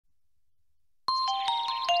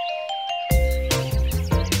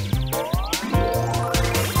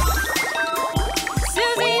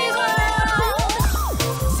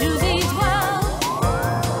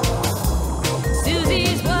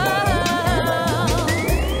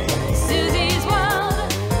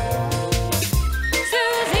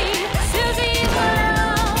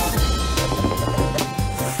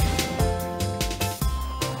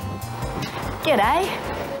G'day.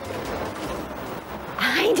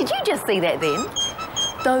 Hey, did you just see that then?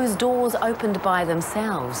 Those doors opened by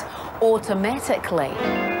themselves, automatically.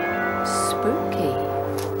 Spooky.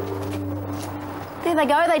 There they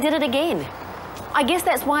go, they did it again. I guess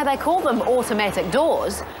that's why they call them automatic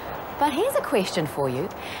doors. But here's a question for you.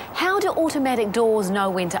 How do automatic doors know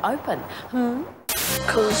when to open?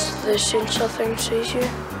 Because the sensor thing sees you.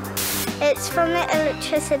 It's from the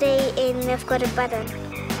electricity and they've got a button.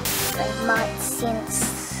 They might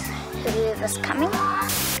sense whoever's coming.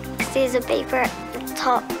 There's a beeper at the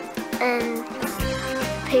top and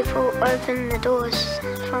people open the doors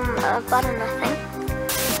from a button, I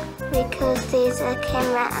think. Because there's a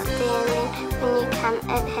camera up there and then when you come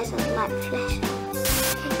it has a light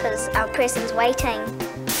flashing. Because our person's waiting.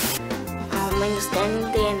 When you're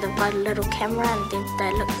standing there and they've got a little camera and then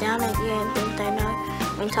they look down at you and then they know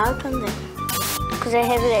when to open them. Because they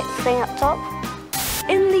have that thing up top.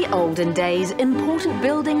 In the olden days, important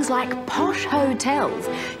buildings like posh hotels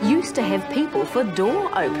used to have people for door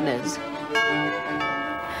openers.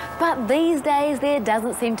 But these days, there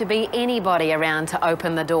doesn't seem to be anybody around to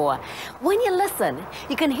open the door. When you listen,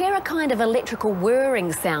 you can hear a kind of electrical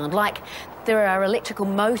whirring sound, like there are electrical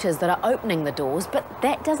motors that are opening the doors, but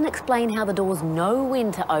that doesn't explain how the doors know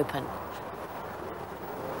when to open.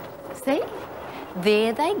 See?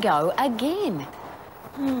 There they go again.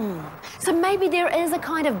 So maybe there is a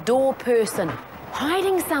kind of door person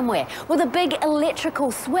hiding somewhere with a big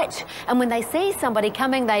electrical switch, and when they see somebody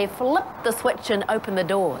coming, they flip the switch and open the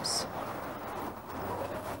doors.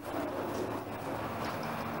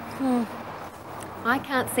 I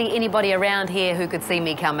can't see anybody around here who could see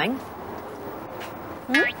me coming.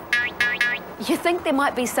 You think there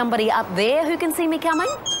might be somebody up there who can see me coming?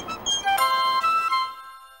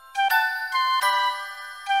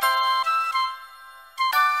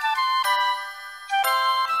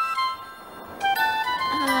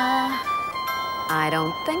 I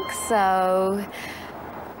don't think so.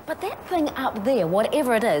 But that thing up there,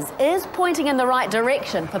 whatever it is pointing in the right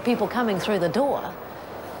direction for people coming through the door.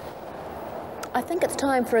 I think it's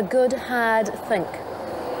time for a good, hard think.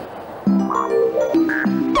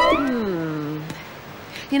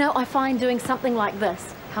 You know, I find doing something like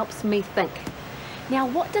this helps me think. Now,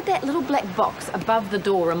 what did that little black box above the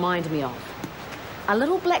door remind me of? A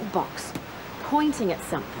little black box pointing at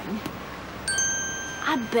something.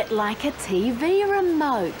 A bit like a TV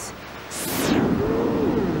remote.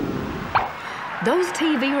 Those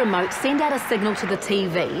TV remotes send out a signal to the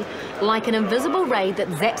TV like an invisible ray that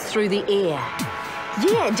zaps through the air.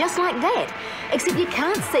 Yeah, just like that, except you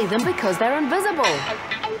can't see them because they're invisible.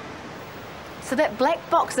 So that black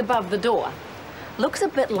box above the door looks a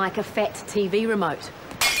bit like a fat TV remote.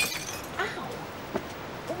 Ow!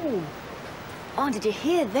 Ooh. Oh, did you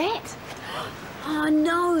hear that? Oh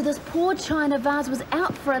no, this poor china vase was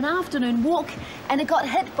out for an afternoon walk and it got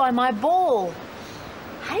hit by my ball.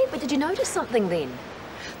 Hey, but did you notice something then?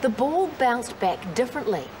 The ball bounced back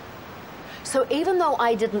differently. So even though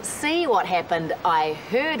I didn't see what happened, I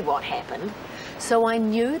heard what happened. So I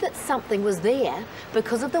knew that something was there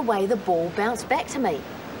because of the way the ball bounced back to me.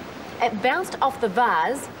 It bounced off the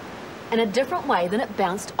vase in a different way than it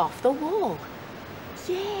bounced off the wall.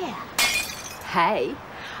 Yeah. Hey.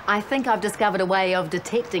 I think I've discovered a way of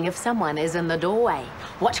detecting if someone is in the doorway.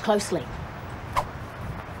 Watch closely.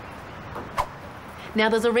 Now,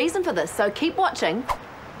 there's a reason for this, so keep watching.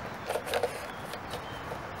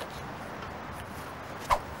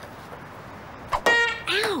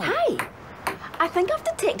 Ow! Hey! I think I've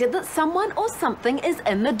detected that someone or something is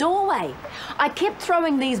in the doorway. I kept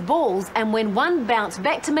throwing these balls, and when one bounced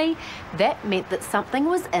back to me, that meant that something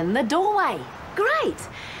was in the doorway. Great!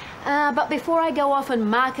 But before I go off and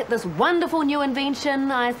market this wonderful new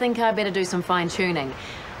invention, I think I better do some fine-tuning.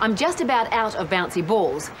 I'm just about out of bouncy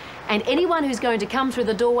balls, and anyone who's going to come through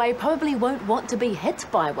the doorway probably won't want to be hit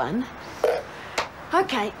by one.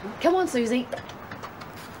 Okay, come on, Suzy.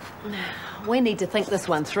 We need to think this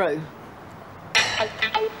one through.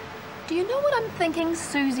 Do you know what I'm thinking,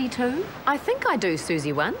 Suzy 2? I think I do,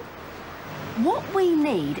 Suzy 1. What we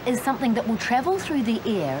need is something that will travel through the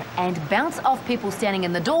air and bounce off people standing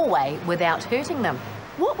in the doorway without hurting them.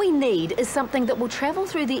 What we need is something that will travel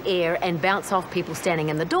through the air and bounce off people standing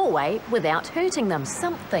in the doorway without hurting them.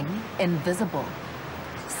 Something invisible.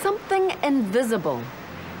 Something invisible.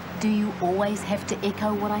 Do you always have to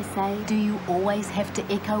echo what I say? Do you always have to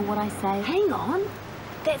echo what I say? Hang on.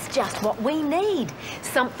 That's just what we need.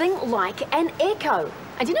 Something like an echo.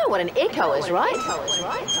 And you know what an echo is, right?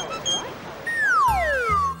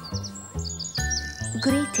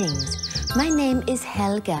 Greetings. My name is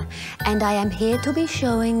Helga, and I am here to be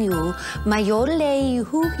showing you my yodelay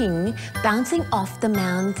hoo-hing bouncing off the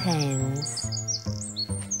mountains.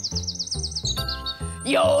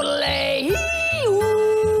 Yodelay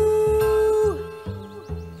hoo,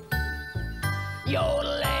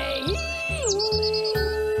 yodelay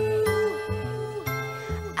hoo.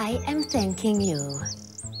 I am thanking you.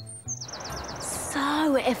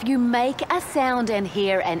 So, if you make a sound and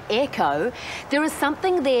hear an echo, there is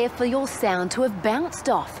something there for your sound to have bounced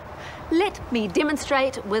off. Let me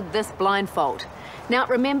demonstrate with this blindfold. Now,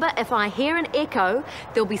 remember, if I hear an echo,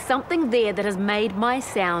 there'll be something there that has made my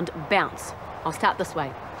sound bounce. I'll start this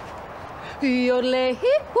way.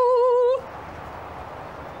 Yodelay-hee-hoo.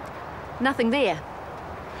 Nothing there.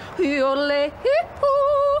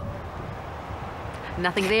 Yodelay-hee-hoo.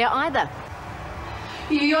 Nothing there either.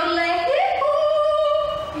 Yodelay-hee-hoo.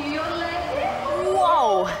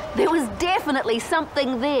 Whoa, there was definitely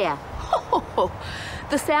something there.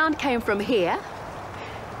 The sound came from here,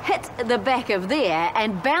 hit the back of there,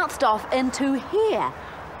 and bounced off into here,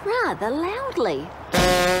 rather loudly.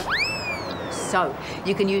 So,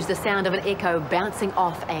 you can use the sound of an echo bouncing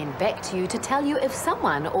off and back to you to tell you if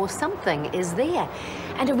someone or something is there.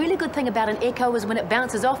 And a really good thing about an echo is when it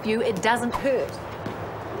bounces off you, it doesn't hurt.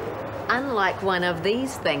 Unlike one of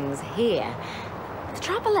these things here. The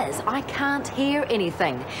trouble is, I can't hear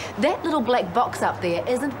anything. That little black box up there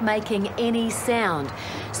isn't making any sound.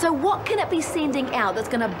 So what can it be sending out that's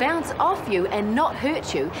going to bounce off you and not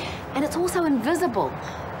hurt you? And it's also invisible.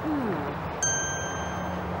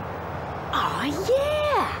 Oh,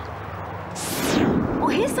 yeah! Well,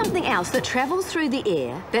 here's something else that travels through the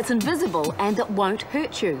air that's invisible and that won't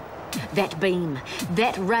hurt you. That beam,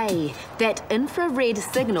 that ray, that infrared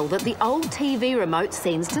signal that the old TV remote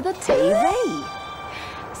sends to the TV.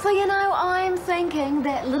 So, you know, I'm thinking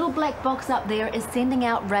that little black box up there is sending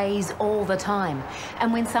out rays all the time.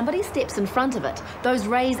 And when somebody steps in front of it, those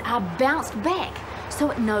rays are bounced back, so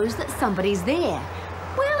it knows that somebody's there.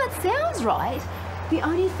 Well, it sounds right. The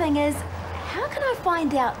only thing is, how can I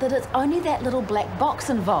find out that it's only that little black box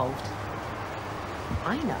involved?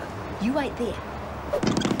 I know. You wait there.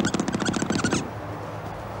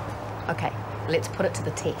 Okay, let's put it to the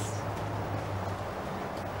test.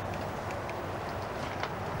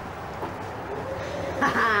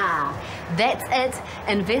 Ha-ha! That's it.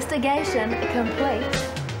 Investigation complete.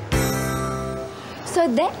 So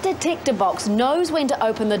that detector box knows when to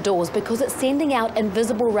open the doors because it's sending out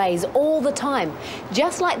invisible rays all the time,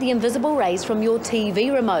 just like the invisible rays from your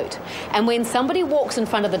TV remote. And when somebody walks in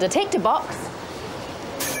front of the detector box,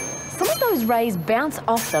 some of those rays bounce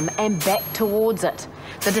off them and back towards it.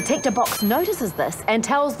 The detector box notices this and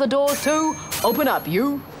tells the doors to open up,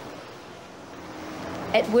 you.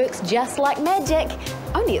 It works just like magic,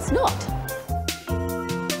 only it's not.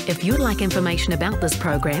 If you'd like information about this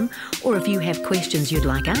program, or if you have questions you'd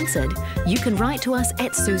like answered, you can write to us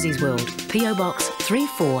at Suzy's World, PO Box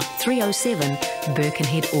 34307,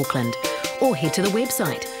 Birkenhead, Auckland, or head to the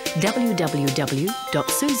website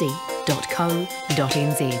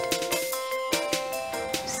www.suzy.co.nz.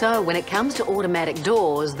 So when it comes to automatic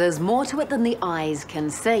doors, there's more to it than the eyes can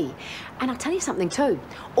see. And I'll tell you something too,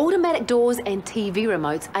 automatic doors and TV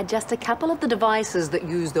remotes are just a couple of the devices that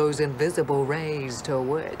use those invisible rays to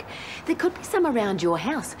work. There could be some around your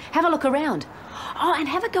house. Have a look around. Oh, and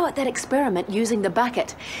have a go at that experiment using the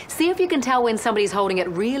bucket. See if you can tell when somebody's holding it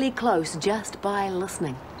really close just by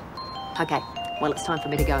listening. Okay, well, it's time for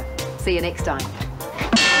me to go. See you next time.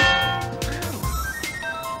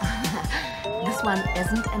 This one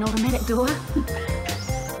isn't an automatic door.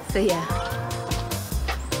 See ya.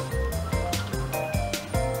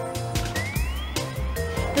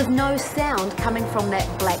 There's no sound coming from that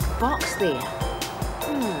black box there.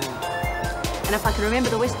 And if I can remember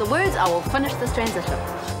the rest of the words, I will finish this transition.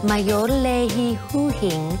 My yodelay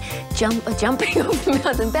hoo-hing, jumping off the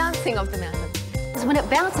mountain, bouncing off the mountain. Because when it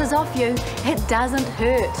bounces off you, it doesn't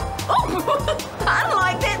hurt. Oh, I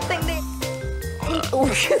like that thing there. Oh,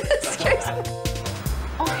 excuse me.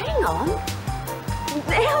 Oh, hang on.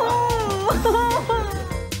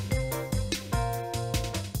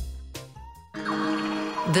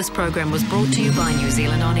 This program was brought to you by New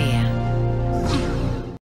Zealand On Air.